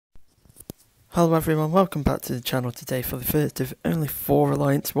Hello everyone, welcome back to the channel today for the first of only 4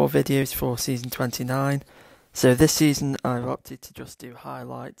 Alliance War videos for Season 29. So this season I've opted to just do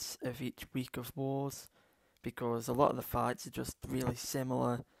highlights of each week of wars, because a lot of the fights are just really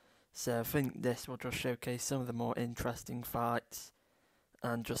similar, so I think this will just showcase some of the more interesting fights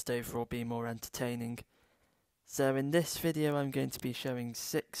and just overall be more entertaining. So in this video I'm going to be showing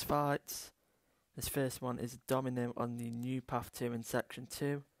 6 fights. This first one is a domino on the new Path 2 in Section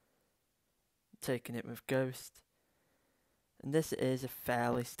 2. Taking it with Ghost, and this is a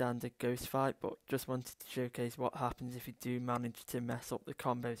fairly standard Ghost fight, but just wanted to showcase what happens if you do manage to mess up the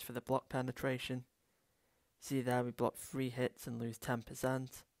combos for the block penetration. See there, we block 3 hits and lose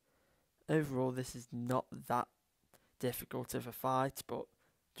 10%. Overall this is not that difficult of a fight, but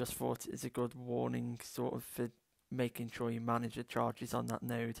just thought it is a good warning sort of for making sure you manage the charges on that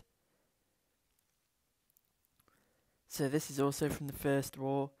node. So this is also from the first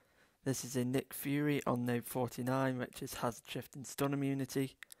war. This is a Nick Fury on node 49, which is hazard shift and stun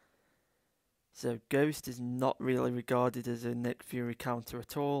immunity. So Ghost is not really regarded as a Nick Fury counter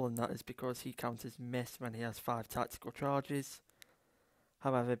at all, and that is because he counters miss when he has 5 tactical charges.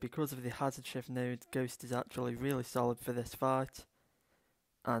 However, because of the hazard shift node, Ghost is actually really solid for this fight,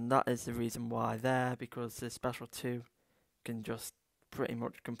 and that is the reason why there, because the special 2 can just pretty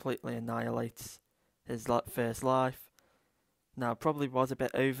much completely annihilate his first life. Now, probably was a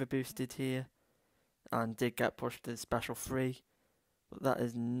bit over boosted here and did get pushed to the special 3, but that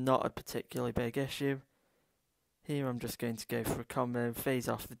is not a particularly big issue. Here I'm just going to go for a combo, phase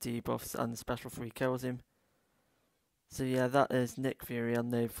off the debuffs, and the special 3 kills him. So yeah, that is Nick Fury on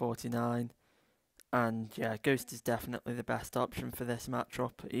node 49, and yeah, Ghost is definitely the best option for this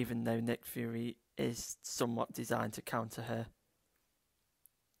matchup, even though Nick Fury is somewhat designed to counter her.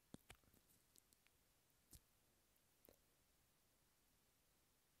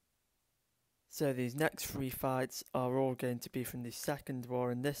 So these next 3 fights are all going to be from the second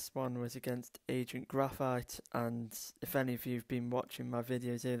war, and this one was against Agent Graphite, and if any of you have been watching my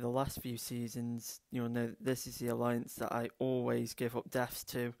videos over the last few seasons, you'll know that this is the alliance that I always give up deaths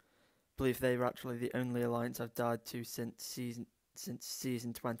to. I believe they were actually the only alliance I've died to since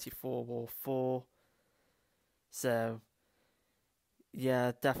season 24 War 4. So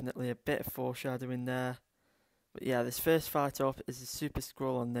yeah, definitely a bit of foreshadowing there. But yeah, this first fight up is a Super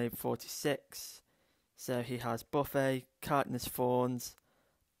Skrull on node 46. So he has Buffet, Chitinous Fawns,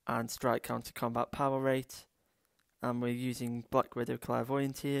 and Strike Counter Combat Power Rate. And we're using Black Widow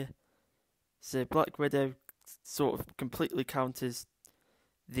Clairvoyant here. So Black Widow sort of completely counters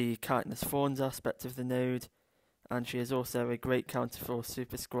the Chitinous Fawns aspect of the node, and she is also a great counter for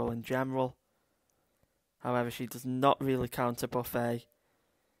Super Skrull in general. However, she does not really counter Buffet.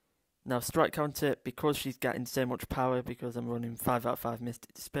 Now Strike Counter, because she's getting so much power, because I'm running 5 out of 5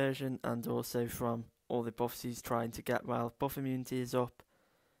 Mystic Dispersion, and also from all the buffs he's trying to get while buff immunity is up,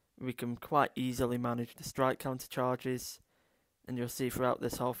 we can quite easily manage the Strike Counter charges, and you'll see throughout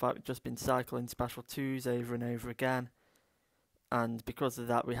this whole fight we've just been cycling special 2s over and over again, and because of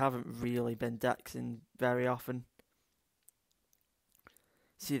that we haven't really been dexing very often.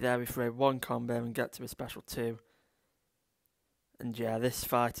 See there, we throw 1 combo and get to a special 2. And yeah, this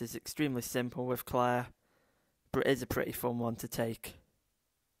fight is extremely simple with Claire, but it is a pretty fun one to take.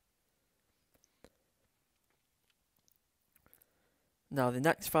 Now the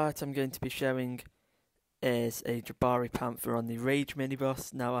next fight I'm going to be showing is a Jabari Panther on the Rage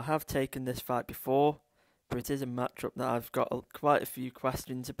minibus. Now I have taken this fight before, but it is a matchup that I've got quite a few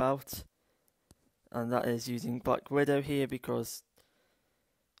questions about. And that is using Black Widow here, because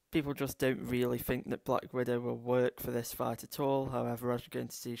people just don't really think that Black Widow will work for this fight at all. However, as you're going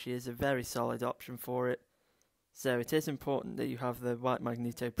to see, she is a very solid option for it. So it is important that you have the White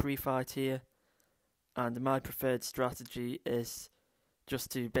Magneto pre-fight here. And my preferred strategy is just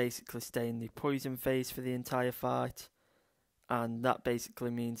to basically stay in the poison phase for the entire fight. And that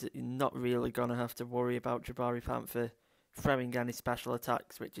basically means that you're not really going to have to worry about Jabari Panther throwing any special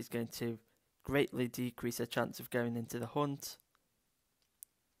attacks, which is going to greatly decrease her chance of going into the hunt.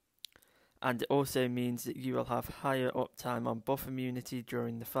 And it also means that you will have higher uptime on buff immunity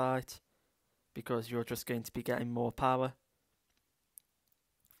during the fight, because you're just going to be getting more power.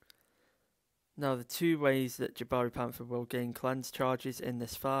 Now the 2 ways that Jabari Panther will gain cleanse charges in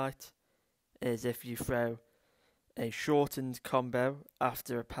this fight is if you throw a shortened combo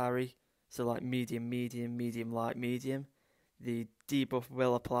after a parry, so like medium, medium, medium, light, medium. The debuff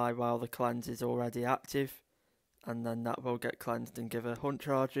will apply while the cleanse is already active, and then that will get cleansed and give her hunt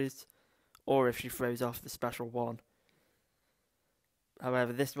charges. Or if she throws off the special 1.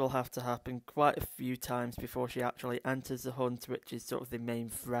 However, this will have to happen quite a few times before she actually enters the hunt, which is sort of the main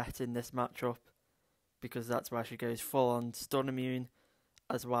threat in this matchup, because that's where she goes full on stun immune,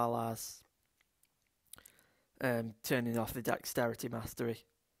 as well as turning off the dexterity mastery.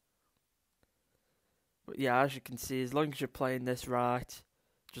 But yeah, as you can see, as long as you're playing this right,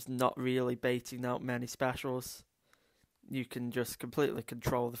 just not really baiting out many specials, you can just completely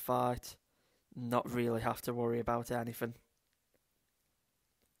control the fight, not really have to worry about anything.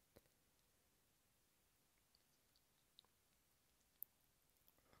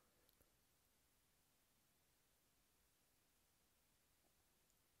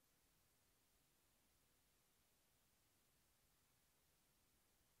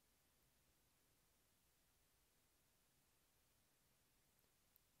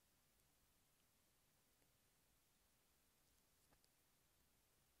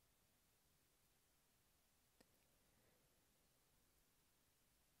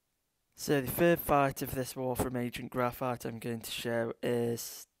 So the third fight of this war from Agent Graphite I'm going to show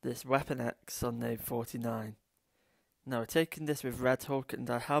is this Weapon X on Aw29. Now, we're taking this with Red Hulk, and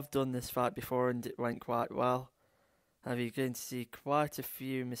I have done this fight before and it went quite well. However, you're going to see quite a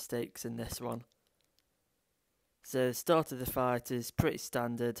few mistakes in this one. So the start of the fight is pretty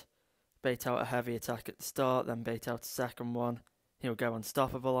standard. Bait out a heavy attack at the start, then bait out a second one. He'll go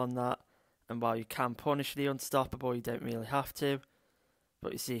unstoppable on that, and while you can punish the unstoppable, you don't really have to.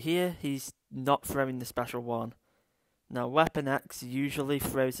 But you see here, he's not throwing the special one. Now, Weapon X usually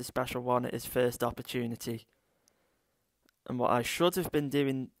throws the special one at his first opportunity. And what I should have been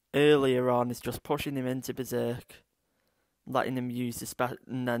doing earlier on is just pushing him into Berserk, letting him use the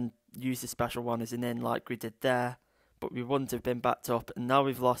and then use the special one as an in like we did there. But we wouldn't have been backed up, and now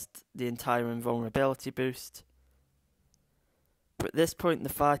we've lost the entire invulnerability boost. But at this point, the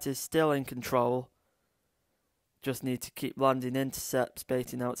fight is still in control. Just need to keep landing intercepts,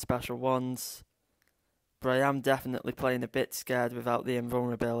 baiting out special ones. But I am definitely playing a bit scared without the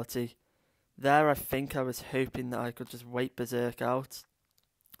invulnerability. There, I think I was hoping that I could just wait Berserk out.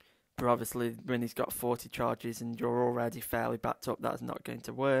 But obviously, when he's got 40 charges and you're already fairly backed up, that's not going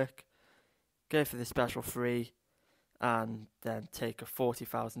to work. Go for the special 3, and then take a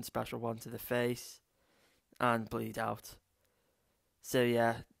 40,000 special 1 to the face, and bleed out. So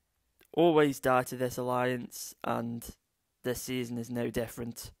yeah, always die to this alliance, and this season is no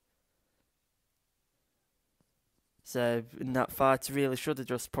different. So in that fight, I really should have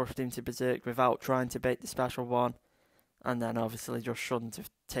just pushed him to Berserk without trying to bait the special 1, and then obviously just shouldn't have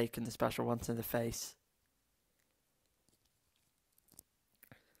taken the special 1 to the face.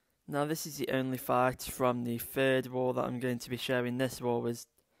 Now this is the only fight from the third war that I'm going to be showing. This war was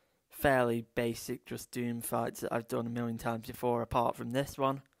fairly basic, just Doom fights that I've done a million times before apart from this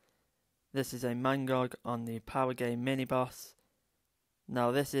one. This is a Mcoc on the Power Game mini boss.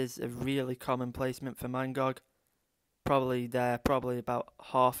 Now this is a really common placement for Mcoc. Probably about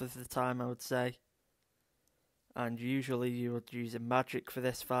half of the time, I would say. And usually you would use a magic for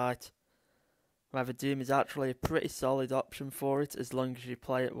this fight. However, Doom is actually a pretty solid option for it as long as you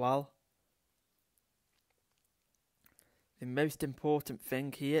play it well. The most important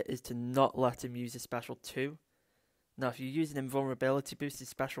thing here is to not let him use a special 2. Now if you use an invulnerability boost, his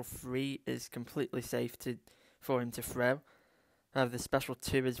special 3 is completely safe for him to throw. However, the special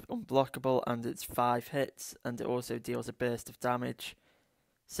 2 is unblockable and it's 5 hits, and it also deals a burst of damage.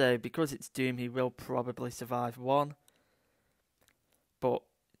 So because it's Doom, he will probably survive 1. But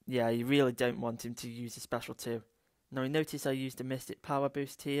yeah, you really don't want him to use a special 2. Now you notice I used a Mystic Power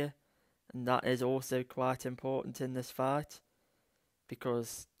boost here, and that is also quite important in this fight,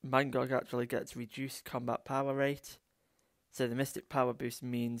 because Mcoc actually gets reduced combat power rate. So the Mystic Power boost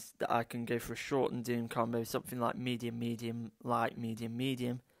means that I can go for a shortened Doom combo, something like medium, medium, light, medium,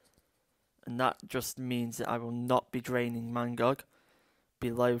 medium. And that just means that I will not be draining Mcoc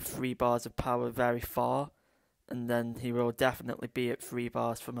below 3 bars of power very far, and then he will definitely be at 3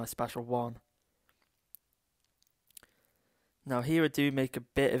 bars for my special 1. Now here I do make a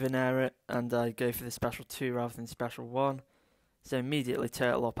bit of an error, and I go for the special 2 rather than special 1. So immediately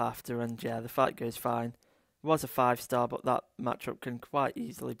turtle up after, and yeah, the fight goes fine. It was a 5-star, but that matchup can quite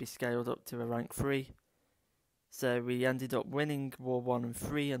easily be scaled up to a rank 3. So we ended up winning War 1 and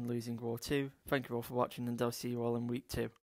 3 and losing War 2. Thank you all for watching, and I'll see you all in week 2.